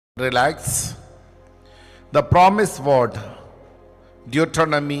relax. The promised word,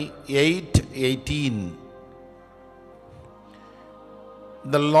 Deuteronomy 8:18.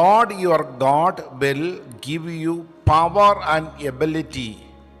 The Lord your God will give you power and ability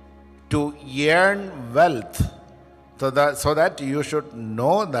to earn wealth, so that you should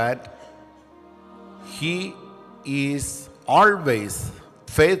know that He is always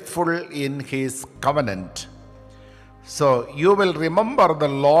faithful in His covenant. So you will remember the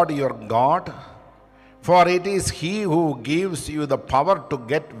Lord your God, for it is He who gives you the power to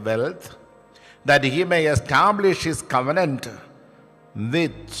get wealth, that He may establish His covenant,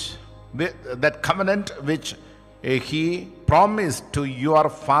 that covenant which He promised to your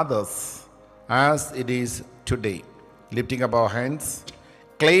fathers, as it is today. Lifting up our hands,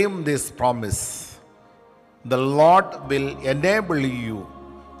 claim this promise. The Lord will enable you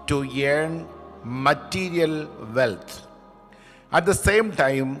to earn material wealth. At the same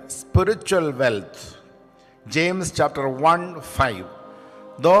time, spiritual wealth. James chapter 1:5.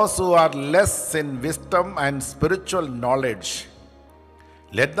 Those who are less in wisdom and spiritual knowledge,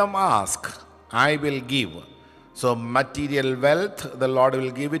 let them ask, I will give. So material wealth, the Lord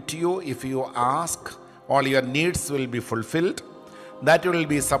will give it to you if you ask. All your needs will be fulfilled. That will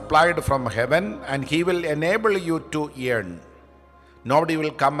be supplied from heaven, and He will enable you to earn. Nobody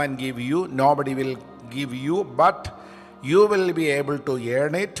will come and give you, nobody will give you, but you will be able to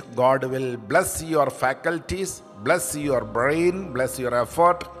earn it. God will bless your faculties, bless your brain, bless your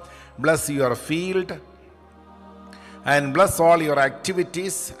effort, bless your field, and bless all your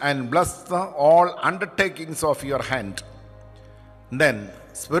activities, and bless all undertakings of your hand. Then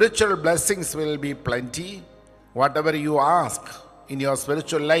spiritual blessings will be plenty. Whatever you ask in your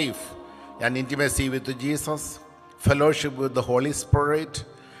spiritual life, an intimacy with Jesus, fellowship with the Holy Spirit,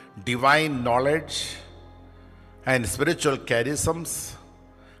 divine knowledge, and spiritual charisms.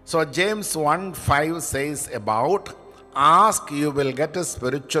 So James 1:5 says about, ask, you will get a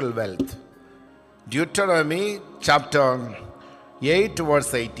spiritual wealth. Deuteronomy chapter 8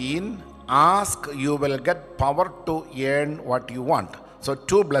 verse 18, ask, you will get power to earn what you want. So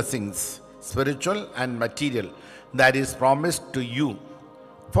two blessings, spiritual and material, that is promised to you.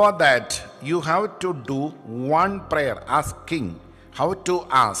 For that, you have to do one prayer, asking. How to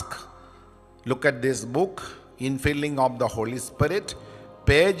ask? Look at this book, Infilling of the Holy Spirit,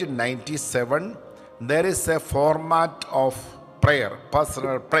 page 97. There is a format of prayer,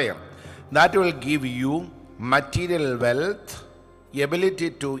 personal prayer, that will give you material wealth,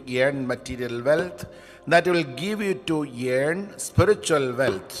 ability to earn material wealth, that will give you to earn spiritual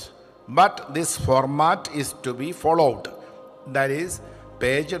wealth. But this format is to be followed. That is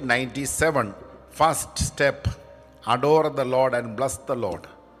page 97. First step, adore the Lord and bless the Lord.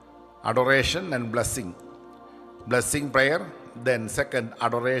 Adoration and blessing. Blessing prayer, then second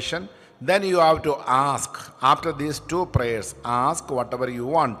adoration. Then you have to ask. After these two prayers, ask whatever you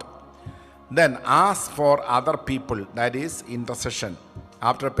want. Then ask for other people, that is intercession.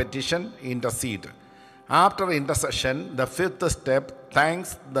 After petition, intercede. After intercession, the fifth step, thank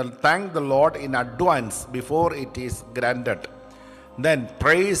the Lord in advance before it is granted. Then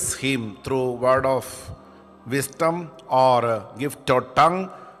praise Him through word of wisdom or gift of tongue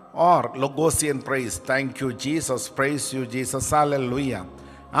or Logosian praise. Thank you, Jesus. Praise you, Jesus. Hallelujah.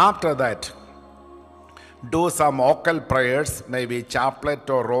 After that, do some vocal prayers, maybe chaplet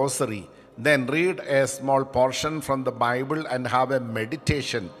or rosary. Then read a small portion from the Bible and have a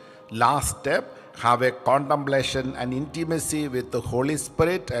meditation. Last step, have a contemplation and intimacy with the Holy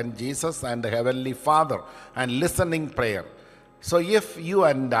Spirit and Jesus and the Heavenly Father, and listening prayer. So if you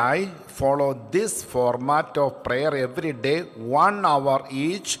and I follow this format of prayer every day, 1 hour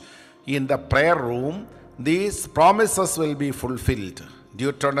each in the prayer room, these promises will be fulfilled.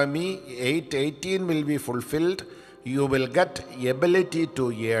 Deuteronomy 8:18 will be fulfilled. You will get ability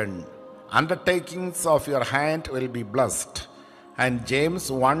to earn. Undertakings of your hand will be blessed. And James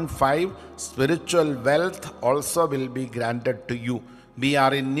 1:5, spiritual wealth also will be granted to you. We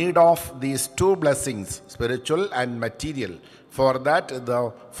are in need of these two blessings, spiritual and material. For that,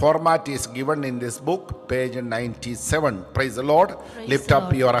 the format is given in this book, page 97. Praise the Lord. Praise Lift the up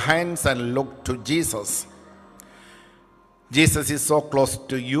Lord. your hands and look to Jesus. Jesus is so close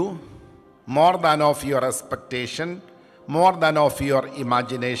to you, more than of your expectation, more than of your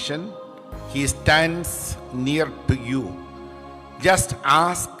imagination. He stands near to you. Just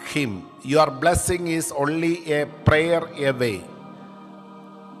ask Him. Your blessing is only a prayer away.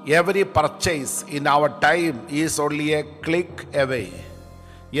 Every purchase in our time is only a click away.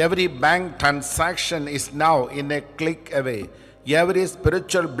 Every bank transaction is now in a click away. Every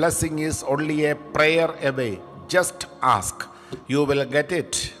spiritual blessing is only a prayer away. Just ask. You will get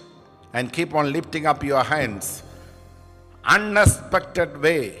it. and keep on lifting up your hands. Unexpected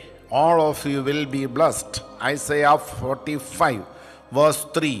way, all of you will be blessed. Isaiah 45 verse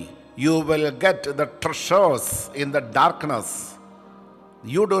 3. You will get the treasures in the darkness.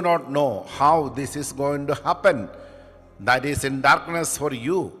 You do not know how this is going to happen. That is in darkness for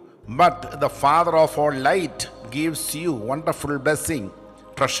you. But the Father of all light gives you wonderful blessing,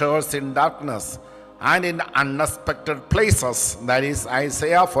 treasures in darkness and in unexpected places. That is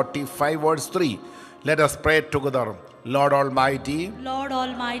Isaiah 45 verse 3. Let us pray together. Lord Almighty, Lord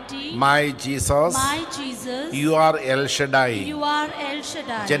Almighty, my Jesus, you are El Shaddai. You are El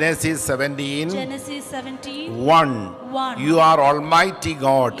Shaddai. Genesis 17, Genesis 17, 1. You are Almighty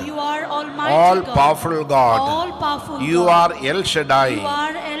God. You are Almighty All God. powerful God. All powerful You God. are El Shaddai. You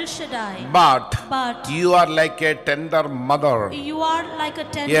are El Shaddai. But you are like a tender mother, You are like a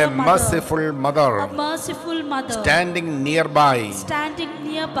tender a mother. merciful mother, A merciful mother. standing nearby, Standing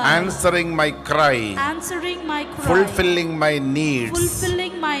nearby. answering my cry, Answering my cry. fulfilling my needs,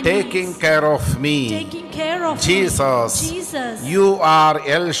 Fulfilling my taking needs. care of me. Taking care of Jesus, me. Jesus. you are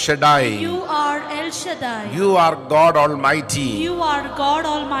El Shaddai. You are El Shaddai. You are God Almighty. You are God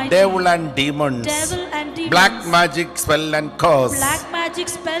Almighty. Devil and demons, Devil and demons. black magic, spell and curse, Black magic,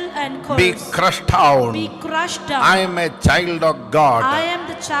 spell and curse. be crushed down. Be crushed down. I am a child of God. I am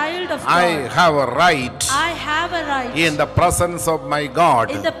the child of God. I have a right I have a right in the presence of my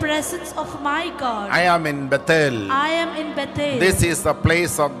God. in the presence of my God. I am in Bethel. I am in Bethel. This is the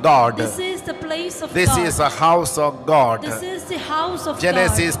place of God. This is the place of This God. is a house of God. This is the house of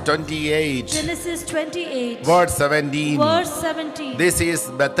Genesis God. 28, Genesis 28, verse 17. verse 17. This is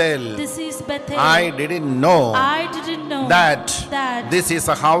Bethel. This is Bethel. I didn't know I didn't know that this is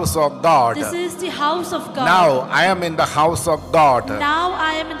a house of God. this is the house of God. Now I am in the house of God. Now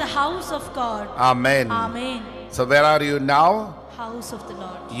I am in the house of God. Amen. Amen. So where are you now? House of the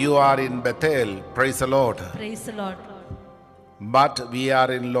Lord. You are in Bethel. Praise the Lord. Praise the Lord. But we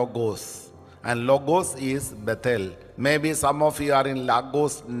are in Logos. And Logos is Bethel. Maybe some of you are in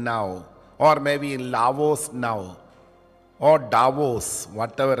Lagos now. Or maybe in Lavos now. Or Davos,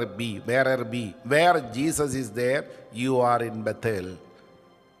 whatever it be, wherever it be. Where Jesus is there, you are in Bethel.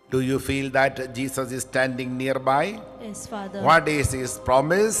 Do you feel that Jesus is standing nearby? Yes, Father. What is his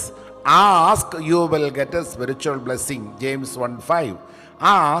promise? Ask, you will get a spiritual blessing. James 1:5.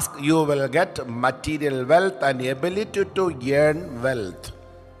 Ask, you will get material wealth and ability to earn wealth.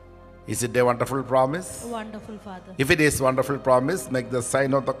 Is it a wonderful promise? Wonderful, Father. If it is wonderful promise, make the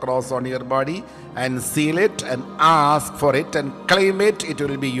sign of the cross on your body and seal it and ask for it and claim it. It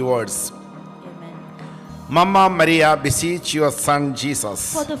will be yours. Amen. Mama Maria, beseech your son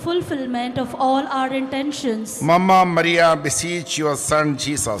Jesus. For the fulfillment of all our intentions. Mama Maria, beseech your son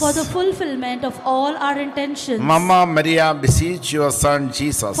Jesus. For the fulfillment of all our intentions. Mama Maria, beseech your son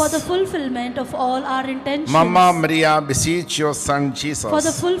Jesus. For the fulfillment of all our intentions. Mama Maria, beseech your son Jesus. For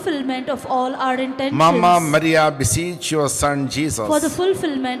the fulfillment of all our intentions. Mama Maria, beseech your son Jesus. For the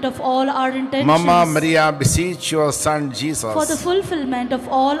fulfillment of all our intentions. Mama Maria, beseech your son Jesus. For the fulfillment of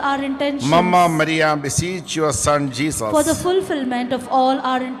all our intentions. Mama Maria, beseech your son Jesus. For the fulfillment of all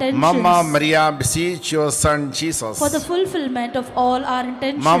our intentions. Mama Maria, beseech your son Jesus. For the fulfillment of all our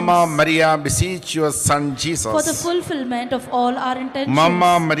intentions. Mama Maria, beseech your son Jesus. For the fulfillment of all our intentions.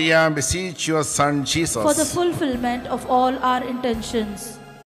 Mama Maria, beseech your son Jesus. For the fulfillment of all our intentions.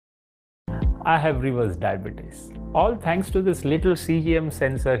 I have reverse diabetes. All thanks to this little CGM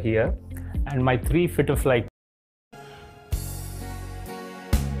sensor here and my 3 Fit-O-Fly.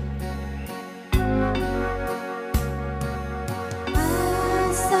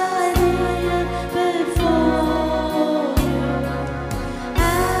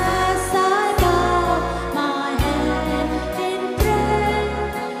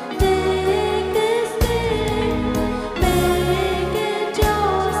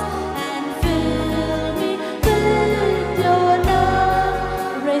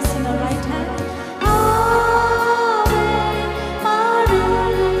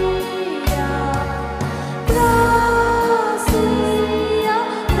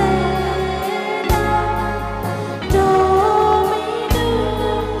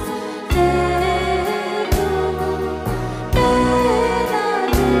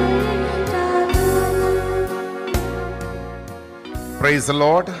 Praise the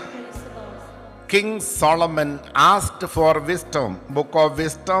Lord. King Solomon asked for wisdom. Book of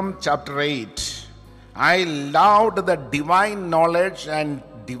Wisdom, chapter 8. I loved the divine knowledge and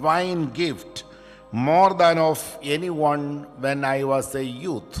divine gift more than of anyone when I was a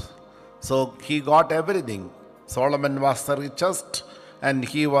youth. So he got everything. Solomon was the richest and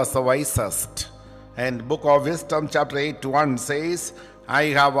he was the wisest. And Book of Wisdom, chapter 8, 1 says, I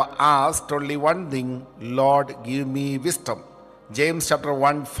have asked only one thing, Lord, give me wisdom. James chapter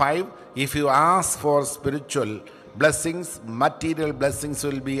 1:5, if you ask for spiritual blessings, material blessings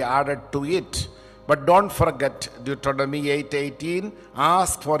will be added to it. But don't forget Deuteronomy 8:18,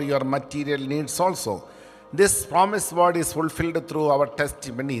 ask for your material needs also. This promised word is fulfilled through our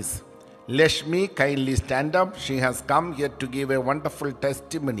testimonies. Lashmi, kindly stand up. She has come here to give a wonderful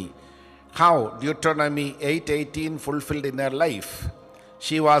testimony. How Deuteronomy 8:18 fulfilled in her life.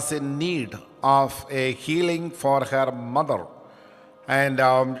 She was in need of a healing for her mother. And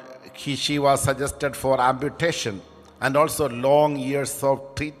she was suggested for amputation and also long years of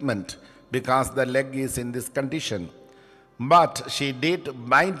treatment because the leg is in this condition. But she did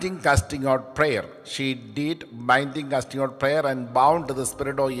binding, casting out prayer. She did binding, casting out prayer and bound the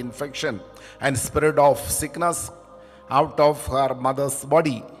spirit of infection and spirit of sickness out of her mother's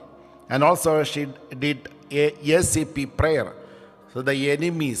body. And also she did a ACP prayer. So the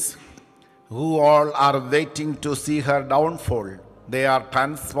enemies who all are waiting to see her downfall, they are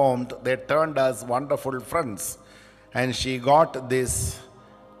transformed, they turned as wonderful friends. And she got this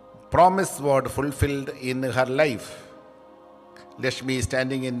promised word fulfilled in her life. Lashmi is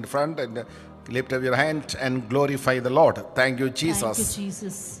standing in front and lift up your hand and glorify the Lord. Thank you, Jesus. Thank you,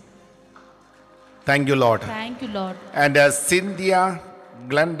 Jesus. Thank you, Lord. Thank you, Lord. And Cynthia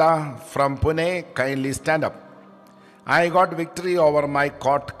Glenda from Pune, kindly stand up. I got victory over my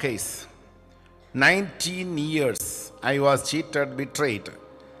court case. 19 years I was cheated, betrayed.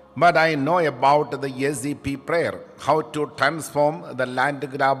 But I know about the SCP prayer, how to transform the land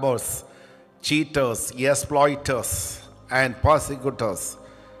grabbers, cheaters, exploiters, and persecutors.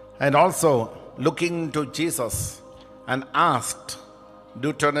 And also looking to Jesus and asked,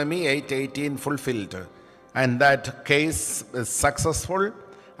 Deuteronomy 8:18 fulfilled. And that case is successful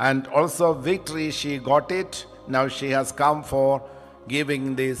and also victory, she got it. Now she has come for giving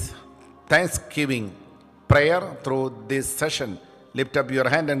this thanksgiving prayer through this session. Lift up your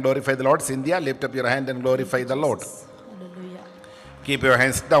hand and glorify the Lord. Cynthia, lift up your hand and glorify the Lord. Hallelujah. Keep your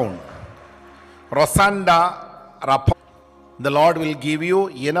hands down. Rosanda Rapo. The Lord will give you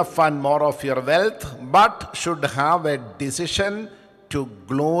enough and more of your wealth, but should have a decision to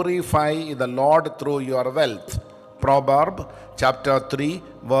glorify the Lord through your wealth. Proverb chapter 3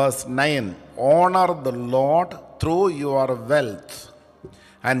 verse 9. Honor the Lord through your wealth.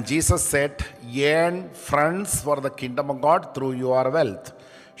 And Jesus said, earn friends for the kingdom of God through your wealth.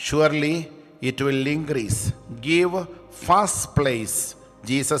 Surely it will increase. Give first place.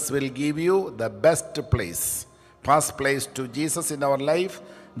 Jesus will give you the best place. First place to Jesus in our life,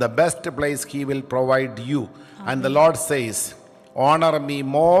 the best place He will provide you. Amen. And the Lord says, honor me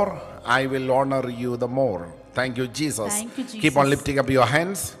more, I will honor you the more. Thank you, Jesus. Thank you, Jesus. Keep on lifting up your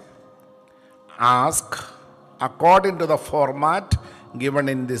hands. Ask according to the format given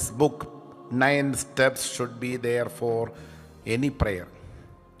in this book. 9 steps should be there for any prayer.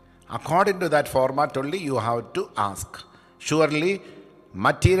 According to that format only you have to ask. Surely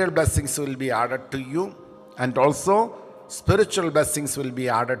material blessings will be added to you and also spiritual blessings will be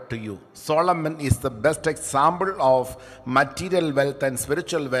added to you. Solomon is the best example of material wealth and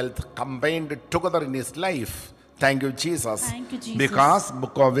spiritual wealth combined together in his life. Thank you, Jesus. Thank you, Jesus. Because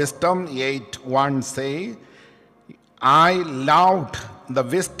Book of Wisdom 8:1 say, I loved the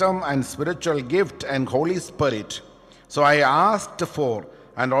wisdom and spiritual gift and Holy Spirit. So I asked for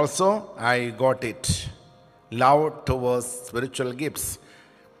and also I got it. Love towards spiritual gifts.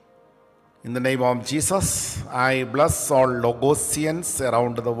 In the name of Jesus, I bless all Logosians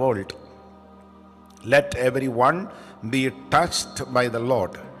around the world. Let everyone be touched by the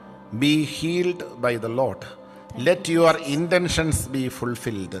Lord, be healed by the Lord. Let your intentions be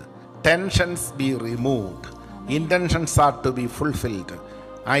fulfilled, tensions be removed. Intentions are to be fulfilled.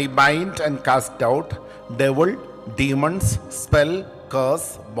 I bind and cast out devil, demons, spell,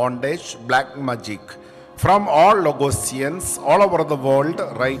 curse, bondage, black magic from all Logosians all over the world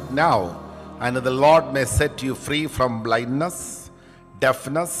right now. And the Lord may set you free from blindness,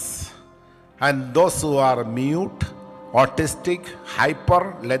 deafness, and those who are mute, autistic,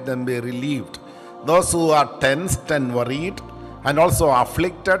 hyper, let them be relieved. Those who are tensed and worried and also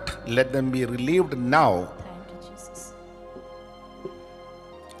afflicted, let them be relieved now. Thank you, Jesus.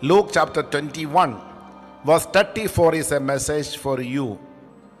 Luke chapter 21, verse 34 is a message for you.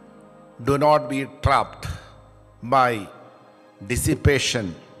 Do not be trapped by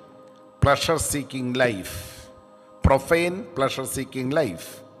dissipation, pleasure-seeking life, profane pleasure-seeking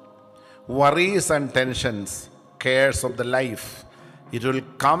life, worries and tensions, cares of the life. It will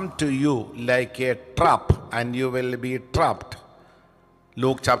come to you like a trap and you will be trapped.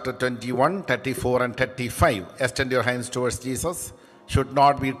 Luke chapter 21, 34 and 35. Extend your hands towards Jesus. should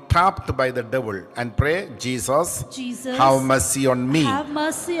not be trapped by the devil, and pray, Jesus, Jesus, have mercy on me. have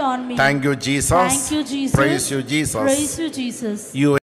mercy on me. Thank you, Jesus. Thank you, Jesus. Praise you, Jesus. Praise you, Jesus. You